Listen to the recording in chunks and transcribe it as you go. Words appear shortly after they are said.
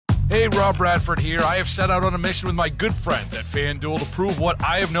Hey, Rob Bradford here. I have set out on a mission with my good friends at FanDuel to prove what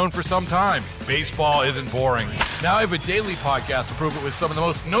I have known for some time. Baseball isn't boring. Now I have a daily podcast to prove it with some of the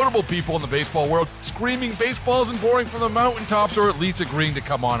most notable people in the baseball world, screaming baseball isn't boring from the mountaintops, or at least agreeing to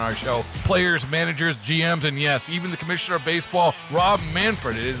come on our show. Players, managers, GMs, and yes, even the commissioner of baseball, Rob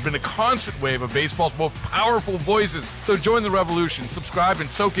Manfred. It has been a constant wave of baseball's most powerful voices. So join the revolution. Subscribe and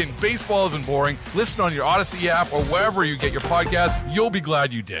soak in Baseball Isn't Boring. Listen on your Odyssey app or wherever you get your podcasts. You'll be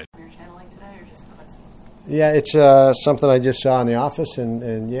glad you did. Yeah, it's something I just saw in the office,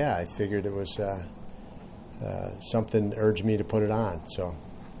 and yeah, I figured it was something urged me to put it on, so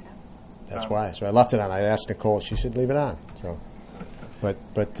that's why. So I left it on. I asked Nicole, she said leave it on. So,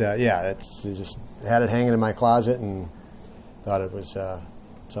 but yeah, it's just had it hanging in my closet and thought it was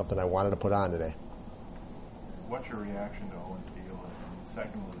something I wanted to put on today. What's your reaction to Owen's deal? And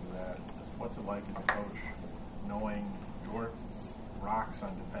secondly to that, what's it like as a coach knowing your rocks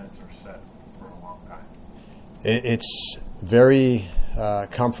on defense are set for a long time? It's very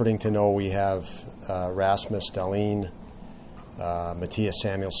comforting to know we have Rasmus Dahlin, Matthias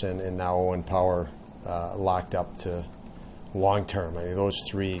Samuelsson, and now Owen Power locked up to long term. I mean, those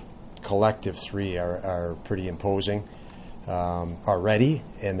three, collective three, are pretty imposing already,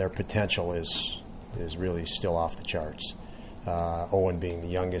 and their potential is really still off the charts. Owen being the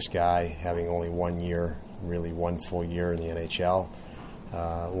youngest guy, having only 1 year, really one full year in the NHL.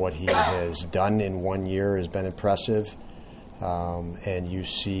 What he has done in 1 year has been impressive, and you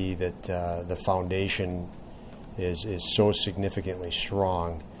see that the foundation is so significantly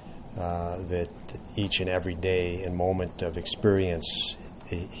strong that each and every day and moment of experience,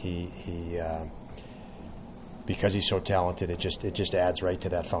 he because he's so talented, it just adds right to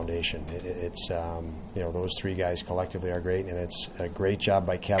that foundation. It's those three guys collectively are great, and it's a great job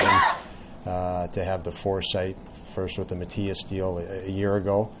by Kevin to have the foresight. First with the Matthias deal a year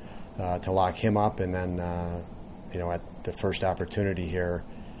ago to lock him up, and then at the first opportunity here,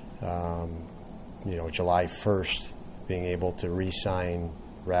 July 1st, being able to re-sign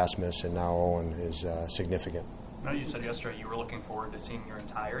Rasmus and now Owen is significant. I know you said yesterday you were looking forward to seeing your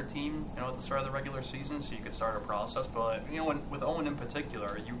entire team, at the start of the regular season, so you could start a process. But with Owen in particular,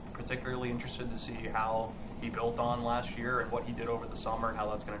 are you particularly interested to see how he built on last year and what he did over the summer, and how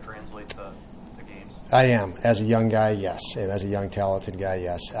that's going to translate to games? I am. As a young guy, yes. And as a young, talented guy,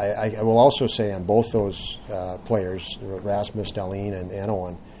 yes. I will also say on both those players, Rasmus Dahlin and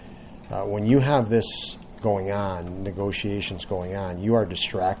Owen, when you have this going on, negotiations going on, you are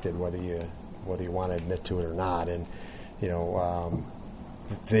distracted whether you want to admit to it or not. And,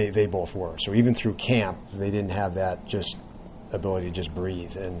 they both were. So even through camp, they didn't have that just ability to just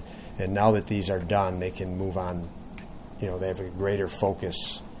breathe. And now that these are done, they can move on. They have a greater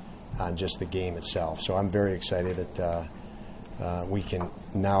focus on just the game itself. So I'm very excited that we can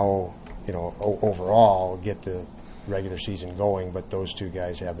now, overall get the regular season going, but those two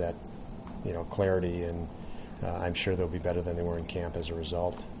guys have that, clarity, and I'm sure they'll be better than they were in camp as a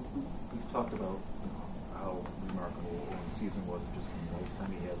result. We've talked about how remarkable the season was just from the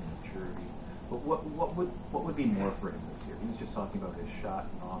lifetime he had in maturity. But what would be more for him this year? He was just talking about his shot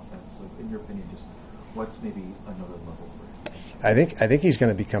and offense. So in your opinion, just what's maybe another level for him? I think he's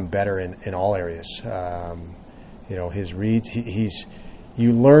going to become better in all areas. His reads.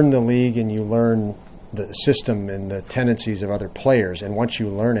 You learn the league and you learn the system and the tendencies of other players, and once you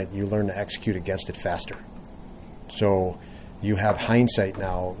learn it, you learn to execute against it faster. So you have hindsight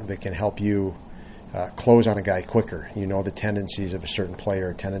now that can help you close on a guy quicker. You know the tendencies of a certain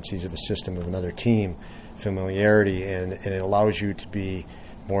player, tendencies of a system of another team, familiarity, and it allows you to be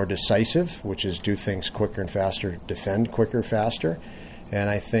more decisive, which is do things quicker and faster, defend quicker, faster. And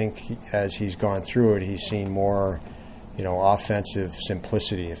I think as he's gone through it, he's seen more, offensive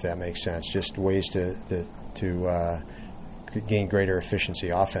simplicity, if that makes sense, just ways to gain greater efficiency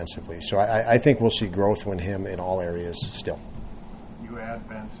offensively. So I think we'll see growth in him in all areas still. You add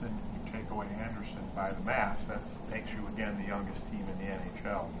Benson, you take away Anderson. By the math, that makes you again the youngest team in the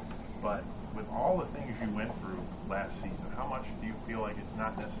NHL. But with all the things you went through last season, how much do you feel like it's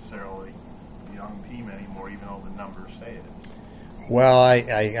not necessarily a young team anymore, even though the numbers say it is? Well,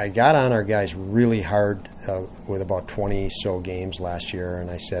 I got on our guys really hard with about 20 so games last year, and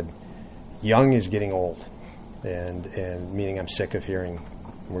I said, young is getting old, and meaning I'm sick of hearing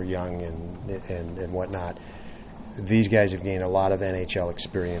we're young and whatnot. These guys have gained a lot of NHL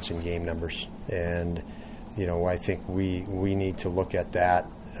experience in game numbers, and I think we need to look at that.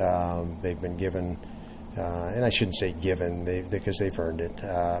 They've been given, and I shouldn't say given, because they've earned it,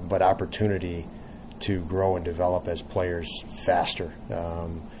 but opportunity to grow and develop as players faster.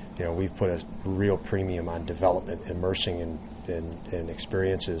 We've put a real premium on development, immersing and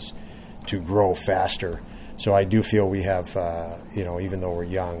experiences to grow faster. So I do feel we have, even though we're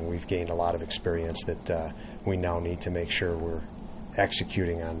young, we've gained a lot of experience that we now need to make sure we're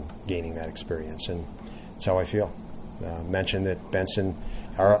executing on gaining that experience. And that's how I feel. Mentioned that Benson,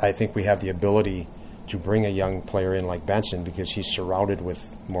 I think we have the ability to bring a young player in like Benson because he's surrounded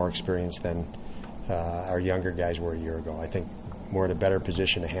with more experience than our younger guys were a year ago. I think we're in a better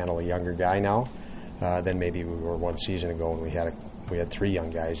position to handle a younger guy now than maybe we were one season ago when we had 3 young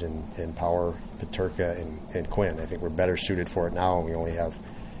guys in Power, Peterka, and Quinn. I think we're better suited for it now, and we only have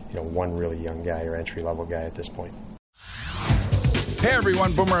one really young guy or entry-level guy at this point. Hey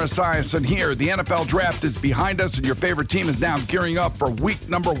everyone, Boomer Esiason here. The NFL Draft is behind us and your favorite team is now gearing up for week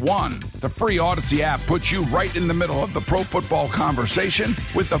number 1. The free Odyssey app puts you right in the middle of the pro football conversation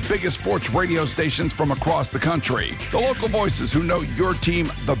with the biggest sports radio stations from across the country. The local voices who know your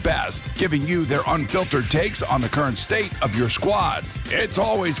team the best, giving you their unfiltered takes on the current state of your squad. It's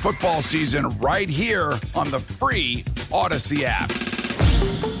always football season right here on the free Odyssey app.